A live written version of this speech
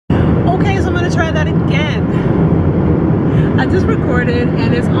Okay, so I'm gonna try that again. I just recorded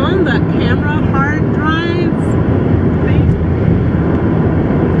and it's on the camera hard drive thing.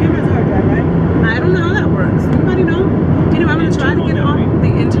 Camera's hard drive, right? I don't know how that works. Anybody know? Anyway, I'm gonna try to get it off the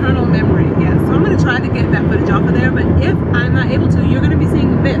internal memory. Yeah, so I'm gonna try to get that footage off of there, but if I'm not able to, you're gonna be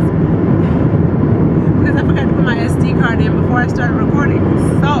seeing this. Because I forgot to put my SD card in before I started recording.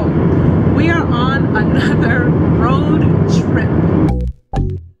 So, we are on another road trip.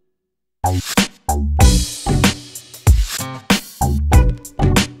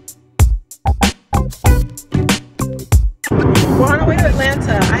 We're on our way to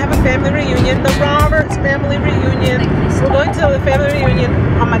Atlanta. I have a family reunion, the Roberts family reunion. We're going to the family reunion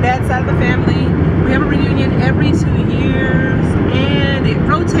on my dad's side of the family. We have a reunion every 2 years and it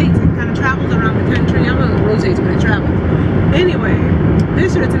rotates and kind of travels around the country. I don't know if it rotates, but it travels. Anyway,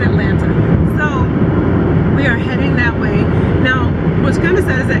 this year it's in Atlanta. So we are heading that way. Now, what's kind of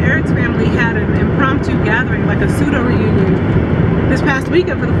sad is that Eric's family had an impromptu gathering, like a pseudo reunion, this past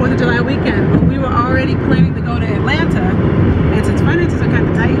weekend for the 4th of July weekend, but we were already planning to go to Atlanta, and since finances are kind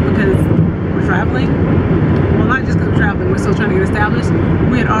of tight because we're traveling, well, not just because we're traveling, we're still trying to get established,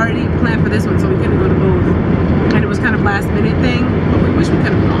 we had already planned for this one, so we couldn't go to both, and it was kind of last minute thing, but we wish we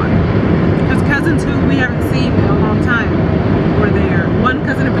could have gone, because cousins who we haven't seen in a long time were there. One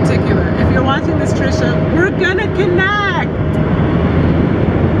cousin in particular. If you're watching this, Trisha, we're gonna connect!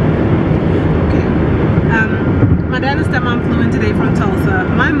 My dad and stepmom flew in today from Tulsa.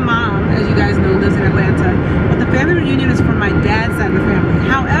 My mom, as you guys know, lives in Atlanta, but the family reunion is for my dad's side of the family.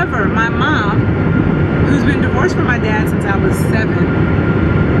 However, my mom, who's been divorced from my dad since I was 7,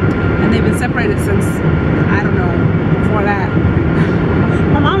 and they've been separated since, I don't know, before that.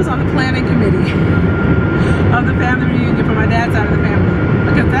 My mom was on the planning committee of the family reunion for my dad's side of the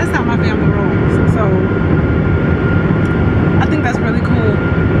family, because that's how my family rolls. So, I think that's really cool.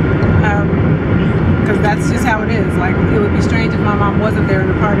 Because that's just how it is. Like, it would be strange if my mom wasn't there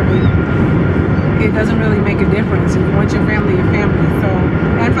and a part of it. It doesn't really make a difference. If you want your family, your family. So,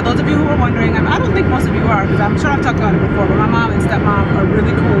 and for those of you who are wondering, I don't think most of you are, because I'm sure I've talked about it before, but my mom and stepmom are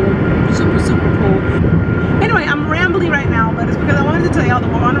really cool. Super, super cool. Anyway, I'm rambling right now, but it's because I wanted to tell y'all that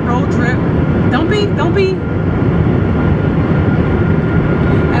we're on a road trip. Don't be. And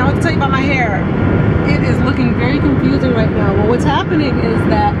I want to tell you about my hair. It is looking very confusing right now. Well, what's happening is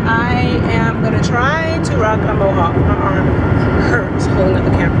that I am going to try to rock a mohawk. My arm hurts holding up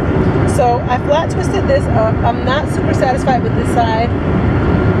the camera. So I flat twisted this up. I'm not super satisfied with this side,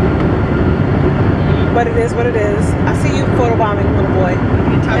 but it is what it is. I see you photobombing, little boy.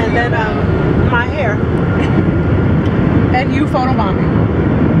 And then my hair. And you photobombing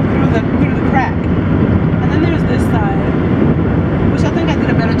through the crack. And then there's this side, which I think I did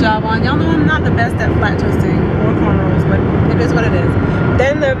a better job on. Y'all know I'm not the best at flat twisting or cornrows, but it is what it is.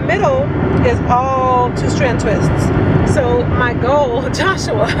 Then the middle is all 2-strand twists. So my goal,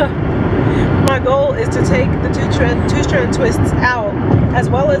 Joshua, my goal is to take the 2-strand twists out, as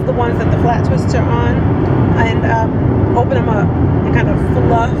well as the ones that the flat twists are on, and open them up and kind of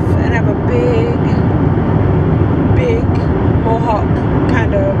fluff and have a big mohawk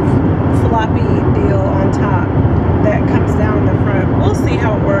kind of floppy deal on top that comes down the front. We'll see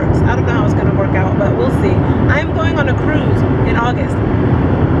how it works. I don't know how it's going to work out, but we'll see. I'm going on a cruise in August.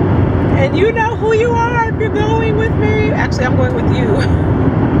 And you know who you are if you're going with me. Actually, I'm going with you.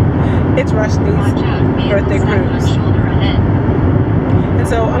 It's Rushni's birthday cruise. And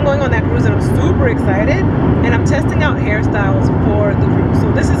so I'm going on that cruise and I'm super excited. And I'm testing out hairstyles for the cruise.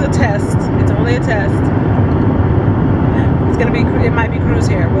 So this is a test. It's only a test. It might be cruise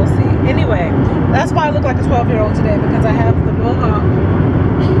hair, we'll see. Anyway, that's why I look like a 12-year-old today, because I have the mohawk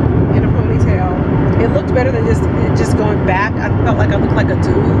in a ponytail. It looked better than just going back. I felt like I looked like a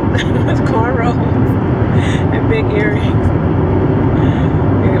dude with cornrows and big earrings.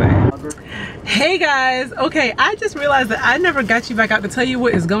 Anyway. Hey guys, okay, I just realized that I never got you back out to tell you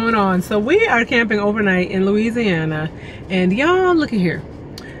what is going on. So we are camping overnight in Louisiana, and y'all look at here.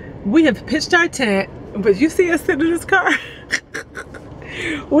 We have pitched our tent, but you see us sitting in this car?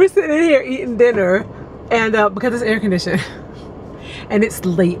 We're sitting in here eating dinner, and because it's air conditioned, and it's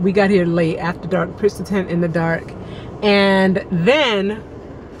late. We got here late after dark, pitched the tent in the dark, and then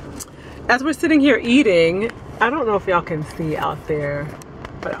as we're sitting here eating, I don't know if y'all can see out there,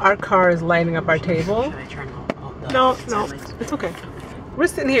 but our car is lighting up our table. No, it's okay. We're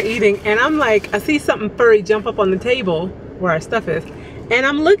sitting here eating, and I'm like, I see something furry jump up on the table where our stuff is. And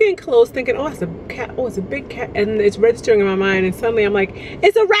I'm looking close thinking, oh, it's a cat. Oh, it's a big cat. And it's registering in my mind. And suddenly I'm like,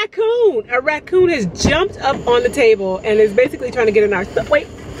 it's a raccoon. A raccoon has jumped up on the table and is basically trying to get in our stuff. Wait.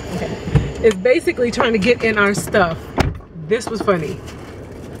 Okay. It's basically trying to get in our stuff. This was funny.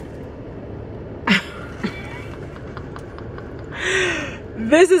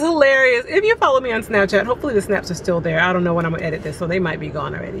 This is hilarious. If you follow me on Snapchat, hopefully the snaps are still there. I don't know when I'm gonna edit this, so they might be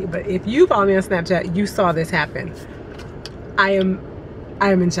gone already. But if you follow me on Snapchat, you saw this happen. I am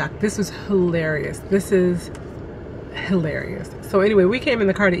in shock. This was hilarious. This is hilarious. So anyway, we came in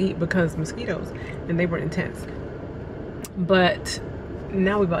the car to eat because mosquitoes, and they were intense. But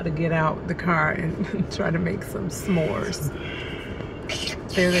now we're about to get out the car and try to make some s'mores.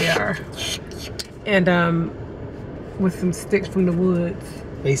 There they are. And with some sticks from the woods.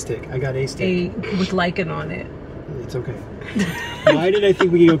 A stick. I got a stick. With lichen on it. It's okay. Why did I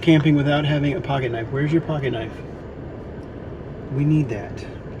think we could go camping without having a pocket knife? Where's your pocket knife? We need that.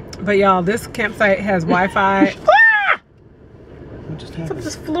 But y'all, this campsite has Wi-Fi. What just happened? Something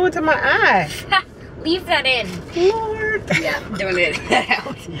just flew into my eye. Leave that in. Lord. Yeah, don't edit that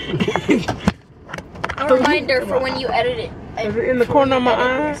out. A reminder for when you edit it. Is it in the corner of my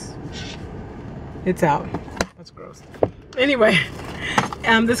eye? It's out. That's gross. Anyway,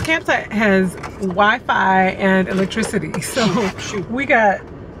 this campsite has Wi-Fi and electricity. So we got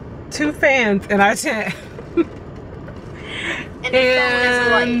 2 fans in our tent.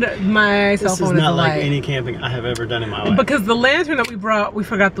 And my cell phone is This is not like light. any camping I have ever done in my life. Because the lantern that we brought, we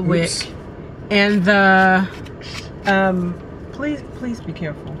forgot the wick. And the please be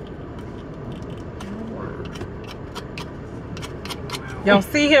careful. Y'all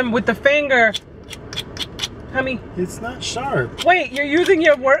see him with the finger. Honey. It's not sharp. Wait, you're using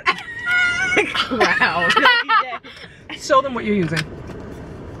your work. Wow. Show them what you're using.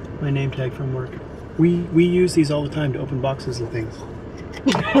 My name tag from work. We use these all the time to open boxes and things.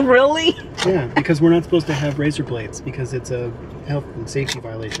 Really? Yeah, because we're not supposed to have razor blades because it's a health and safety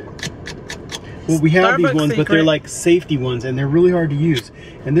violation. Well, we have these ones, but they're like safety ones, and they're really hard to use.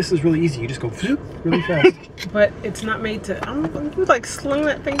 And this is really easy. You just go whoop, really fast. But it's not made to. I don't know. You like sling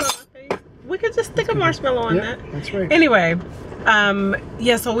that thing on my face. We could just stick a marshmallow on that. That's right. Anyway,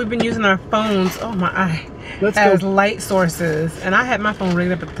 yeah. So we've been using our phones. Oh my eye. As light sources, and I had my phone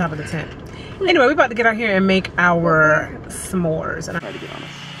rigged up at the top of the tent. Anyway, we're about to get out here and make our s'mores. And I try to get on us.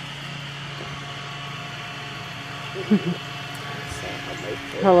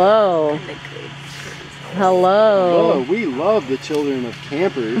 Hello. Hello. Oh, we love the children of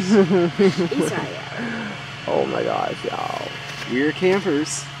campers. Oh my gosh, y'all. We're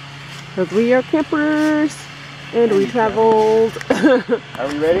campers. Because we are campers. And we traveled. Are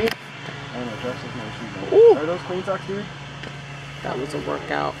we ready? I don't know, Josh has my shoes on. Are those clean socks, dude? That was a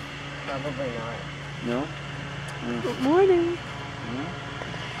workout. Probably not. No? Good morning.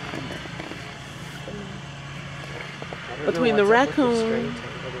 Between the raccoon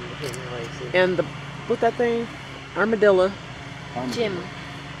and the, what's that thing? Armadillo. Jim.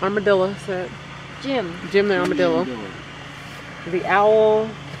 Armadillo said. Jim. Jim the armadillo. The owl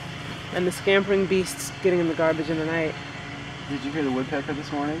and the scampering beasts getting in the garbage in the night. Did you hear the woodpecker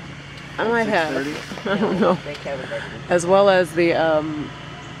this morning? I might have. I don't know. As well as the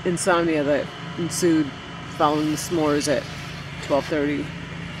insomnia that ensued following the s'mores at 12:30.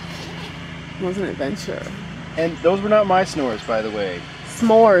 It was an adventure. And those were not my snores, by the way.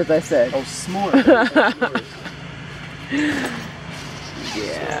 S'mores, I said. Oh, s'mores.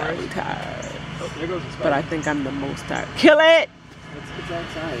 Yeah, I'm tired. Oh, there goes the spider. But I think I'm the most tired. Kill it! It's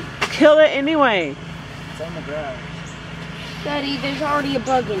outside. Kill it anyway. It's on the ground. Daddy, there's already a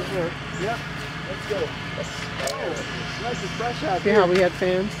bug in here. Yep. Let's go. Oh, it's nice and fresh out See here. how we had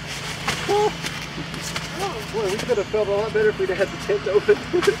fans? Oh, boy, we could have felt a lot better if we'd had the tent open.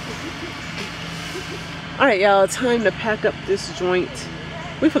 Alright, y'all, time to pack up this joint.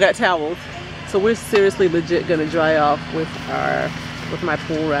 We forgot towels. So we're seriously legit gonna dry off with my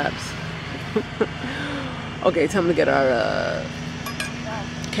pool wraps. Okay, time to get our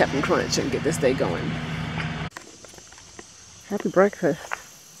Captain Crunch and get this day going. Happy breakfast.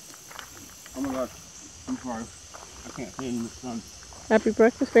 Oh my God, I'm sorry. I can't stand in the sun. Happy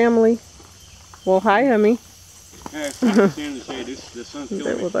breakfast, family. Well, hi, Hummy. Yeah, I can't stand in the shade. The sun's killing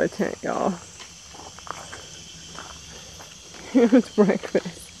That me. was our tent, y'all. It's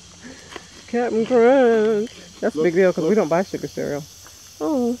breakfast. Captain Crunch. That's a big deal because we don't buy sugar cereal.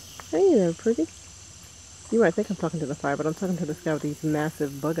 Oh, hey there, pretty. You might think I'm talking to the fire, but I'm talking to this guy with these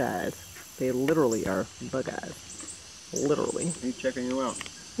massive bug eyes. They literally are bug eyes. Literally. He's checking you out.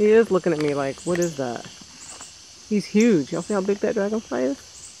 He is looking at me like, what is that? He's huge. Y'all see how big that dragonfly is?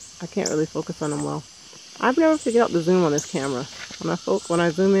 I can't really focus on him well. I've never figured out the zoom on this camera. When I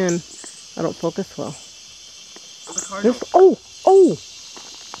zoom in, I don't focus well. Oh! Oh,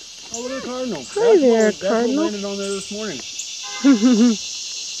 look at the cardinal. Hi there, That's cardinal. what landed on there this morning.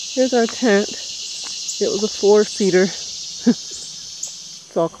 Here's our tent. It was a 4-seater.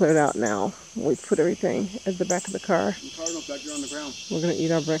 It's all cleared out now. We put everything at the back of the car. Cardinal back there on the ground. We're gonna eat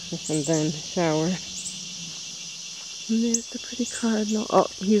our breakfast and then shower. And there's the pretty cardinal. Oh,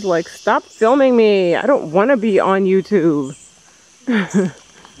 he's like, stop filming me. I don't want to be on YouTube.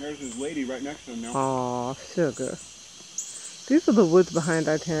 There's his lady right next to him now. Aw, sugar. These are the woods behind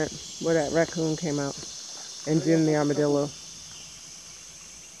our tent where that raccoon came out. And Jim the armadillo.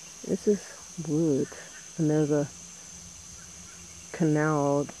 This is wood. And there's a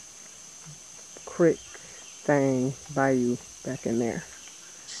canal creek thing, bayou back in there.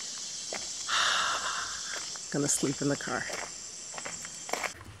 Gonna sleep in the car.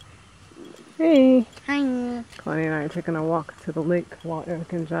 Hey. Hi. Connie and I are taking a walk to the lake while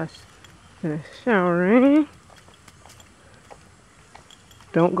Eric and Josh finish showering.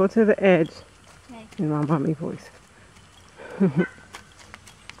 Don't go to the edge. Okay. In my mommy voice. You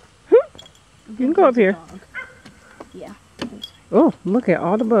can go up here. Yeah. Oh, look at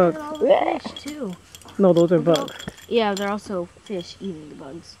all the bugs. All the fish too. No, those are bugs. Yeah, they're also fish eating the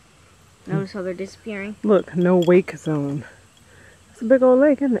bugs. Notice how they're disappearing? Look, no wake zone. It's a big old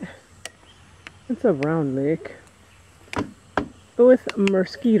lake, isn't it? It's a round lake. But with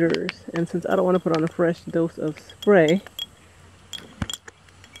mosquitoes. And since I don't want to put on a fresh dose of spray.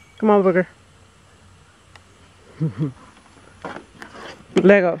 Come on, Booger.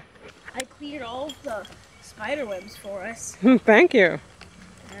 Lego. I cleared all of the spider webs for us. Thank you.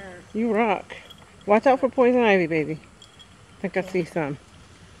 Yeah. You rock. Watch out for poison ivy, baby. I think I see some.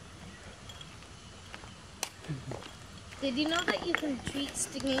 Did you know that you can treat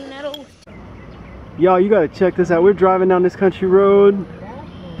stinging nettle? Y'all, you gotta check this out. We're driving down this country road,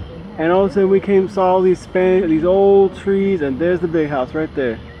 and all of a sudden we saw all these old trees, and there's the big house right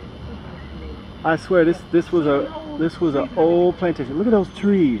there. I swear this was an old plantation. Look at those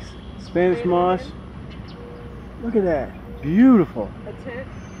trees. Spanish moss. Look at that. Beautiful. A tent?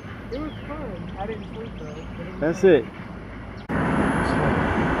 It was fun. I didn't sleep though. That's it.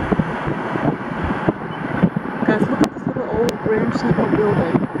 Guys, look at this little old ramshackle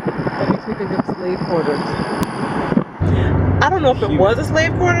building that makes me think of slave quarters. I don't know if it was a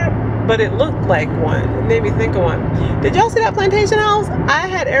slave quarter, but it looked like one. It made me think of one. Did y'all see that plantation house? I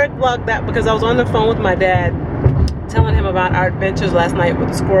had Eric vlog that because I was on the phone with my dad telling him about our adventures last night with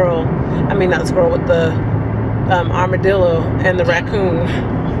the squirrel. I mean, not the squirrel, with the armadillo and the raccoon.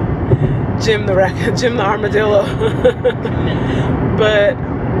 Jim the armadillo. But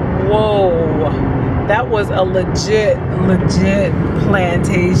whoa, that was a legit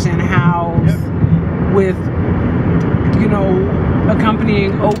plantation house with, you know,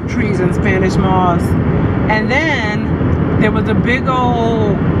 accompanying oak trees and Spanish moss. And then there was a big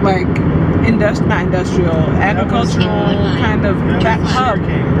old, like, agricultural kind of hub.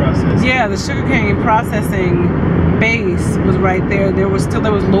 Yeah, the sugarcane processing base was right there. There was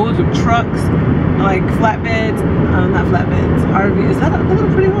loads of trucks, like flatbeds, not flatbeds, RVs. Is that a little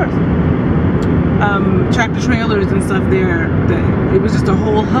pretty horse? Tractor trailers and stuff there. It was just a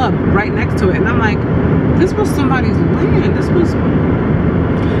whole hub right next to it. And I'm like, this was somebody's land.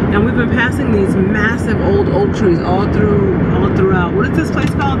 And we've been passing these massive old oak trees all throughout. What is this place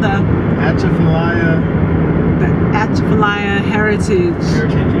called? The Atchafalaya Heritage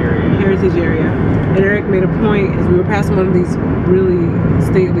Area. And Eric made a point as we were passing one of these really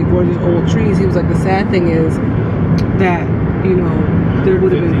stately, gorgeous old trees. He was like, the sad thing is that, you know, there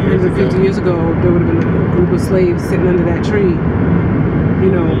would have been 150 years ago, there would have been a group of slaves sitting under that tree.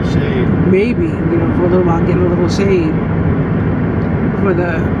 You know, maybe, you know, for a little while, getting a little shade for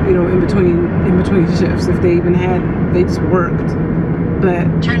the, you know, in between shifts, if they even had, they just worked. But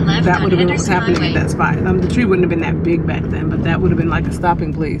that would have been what was happening at that spot. The tree wouldn't have been that big back then, but that would have been like a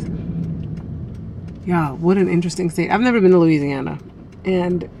stopping place. Yeah, what an interesting state. I've never been to Louisiana,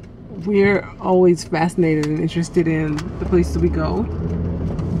 and we're always fascinated and interested in the places we go,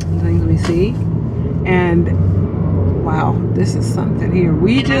 the things we see, and wow, this is something here.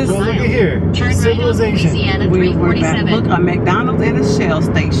 We just look at here, civilization. We were back. Look, a McDonald's and a Shell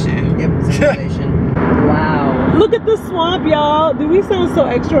station. Yep, station. Wow. Look at the swamp, y'all. Do we sound so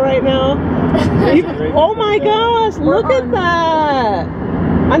extra right now? Oh my gosh, look at that.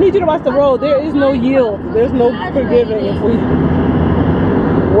 I need you to watch the road. There is no yield. There's no forgiving if we...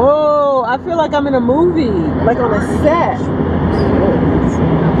 Whoa, I feel like I'm in a movie, like on a set.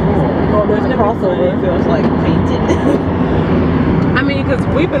 Oh, there's a crossover. It feels like painted. I mean, because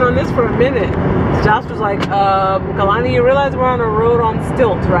we've been on this for a minute. Josh was like, Kalani, you realize we're on a road on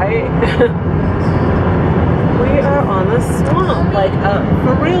stilts, right? We are on a swamp, like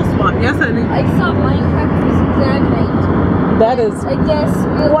for real swamp. Yes, honey. I thought Minecraft was exaggerated. That is. I guess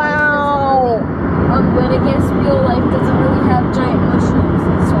real wow. Life doesn't really, but I guess real life doesn't really have giant mushrooms.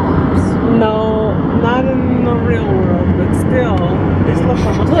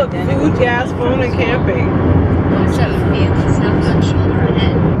 Look, food, gas, phone, and camping.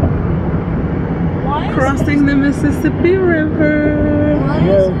 Crossing the Mississippi River.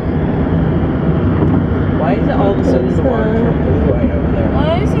 Why is it all of a sudden the water blue right over there?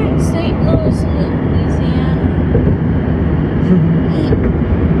 Why is it St. Louis, Louisiana?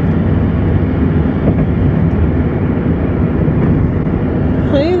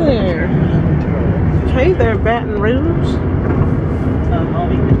 Hey there. Hey there, Baton Rouge.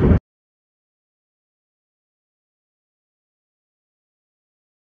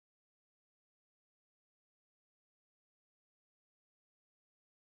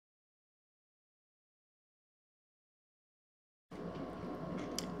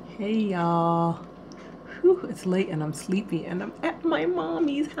 Hey y'all. Whew, it's late and I'm sleepy and I'm at my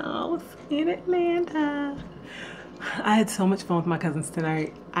mommy's house in Atlanta. I had so much fun with my cousins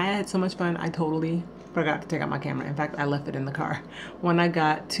tonight. I had so much fun, I totally forgot to take out my camera. In fact, I left it in the car when I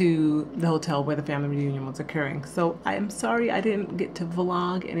got to the hotel where the family reunion was occurring. So I am sorry I didn't get to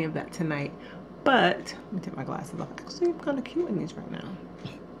vlog any of that tonight. But, let me take my glasses off. Actually, I'm kind of cute in these right now.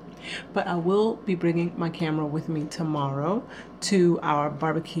 But I will be bringing my camera with me tomorrow to our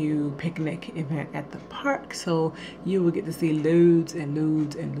barbecue picnic event at the park. So you will get to see loads and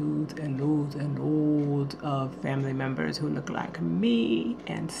loads and loads and loads and loads of family members who look like me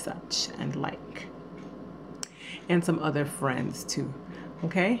and such and like. And some other friends too,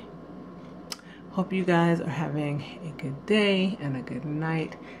 okay? Hope you guys are having a good day and a good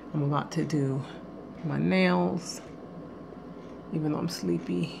night. I'm about to do my nails, even though I'm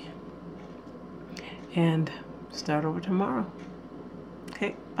sleepy. And start over tomorrow.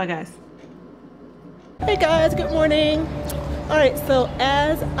 Okay, bye guys. Hey guys, good morning. All right, so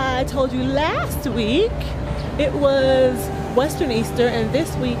as I told you last week, it was Western Easter and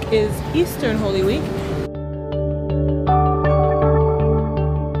this week is Eastern Holy Week.